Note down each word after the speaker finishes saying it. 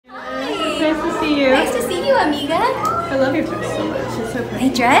see you. Nice to see you, amiga. I love your dress so much. It's so pretty.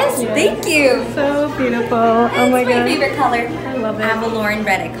 My dress? Yeah. Thank you. So beautiful. Oh my god. It's my favorite color. I love it. Avalor and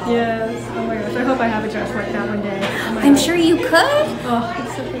red, I call it. Yes. Oh my gosh. I hope I have a dress like that one day. Oh my I'm gosh. sure you could. Oh,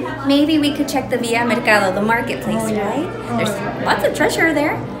 it's so pretty. Maybe we could check the Via Mercado, the marketplace, right? There's lots of treasure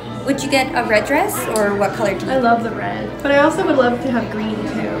there. Would you get a red dress, or what color do you? I love the red, but I also would love to have green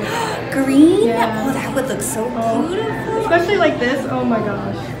too. Green? Yeah. Oh, that would look so beautiful. Especially like this. Oh my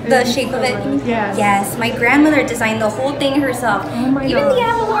gosh. The shape of it? Yeah. Yes, my grandmother designed the whole thing herself. Oh my Even gosh. the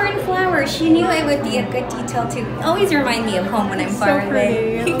Avalor and flowers, she knew it would be a good detail too. Always remind me of home when I'm far So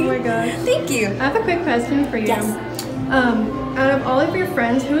away. pretty. Oh my gosh. Thank you. I have a quick question for you. Yes. Out of all of your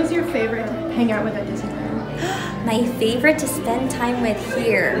friends, who is your favorite to hang out with at Disneyland? My favorite to spend time with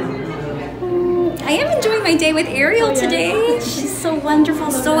here. I am enjoying my day with Ariel today. She's so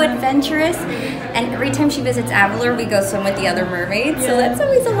wonderful, so adventurous. And every time she visits Avalor, we go swim with the other mermaids. So that's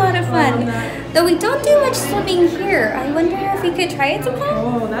always a lot of fun. Though we don't do much swimming here. I wonder if we could try it sometime.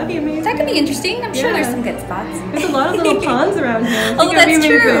 Oh, that'd be amazing. That could be interesting. I'm sure there's some good spots. There's a lot of little ponds around here. I think Oh, it'd be that's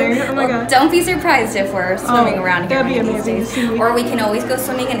true. amazing. Oh my Well, god. don't be surprised if we're swimming around here. That'd be one of these amazing days. to see. Or we can always go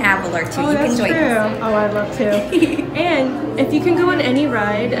swimming in Avalor too. Oh, You that's can join true. us. Oh, I'd love to. And if you can go on any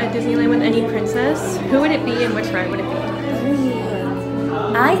ride at Disneyland with any princess, who would it be and which ride would it be?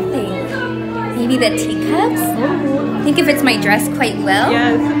 I think maybe the teacups. I think if it's my dress quite well.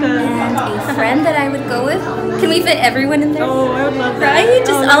 Yes, it does. And a friend that I would go with. Can we fit everyone in there? Oh, I would love that. Right?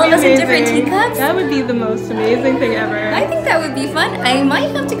 Just Oh, all that'd of us be in different amazing. teacups? That would be the most amazing thing ever. I think that would be fun. I might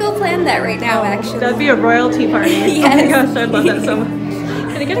have to go plan that right now, actually. That'd be a royalty party. Yes. Oh my gosh, I'd love that so much.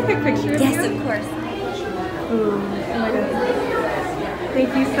 Can I get a quick picture of you? Yes, of course. Ooh, oh my god.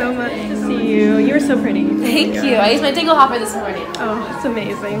 Thank you so much to see you. You're so pretty. Thank you. I used my dinglehopper this morning. Oh, it's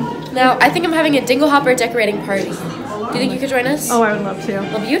amazing. Now, I think I'm having a dinglehopper decorating party. Do you think you could join us? Oh, I would love to.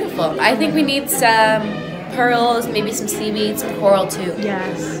 Well, beautiful. I think we need some pearls, maybe some seaweed, some coral too.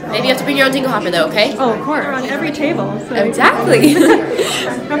 Yes. Maybe you have to bring your own dinglehopper though, okay? Oh, of course. We're on every table. So Exactly.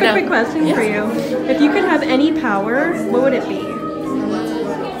 I have a quick question for you. If you could have any power, what would it be?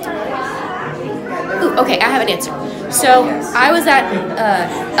 Ooh, okay, I have an answer. So I was at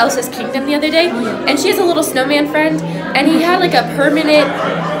Elsa's Kingdom the other day, and she has a little snowman friend, and he had like a permanent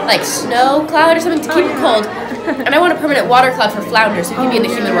like snow cloud or something to keep him cold. And I want a permanent water cloud for Flounder, so he can be in the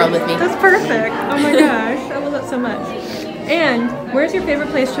human world with me. That's perfect. Oh my gosh, I love that so much. And where's your favorite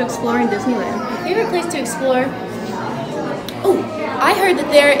place to explore in Disneyland? Favorite place to explore? Oh, I heard that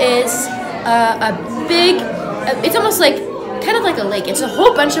there is a big, it's almost like, kind of like a lake. It's a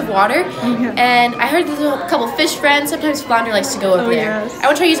whole bunch of water, and I heard there's a couple fish friends. Sometimes Flounder likes to go over there. Yes. I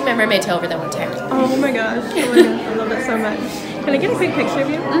want to try using my mermaid tail over there one time. Oh my gosh, I love it so much. Can I get a quick picture of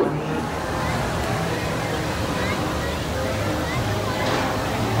you?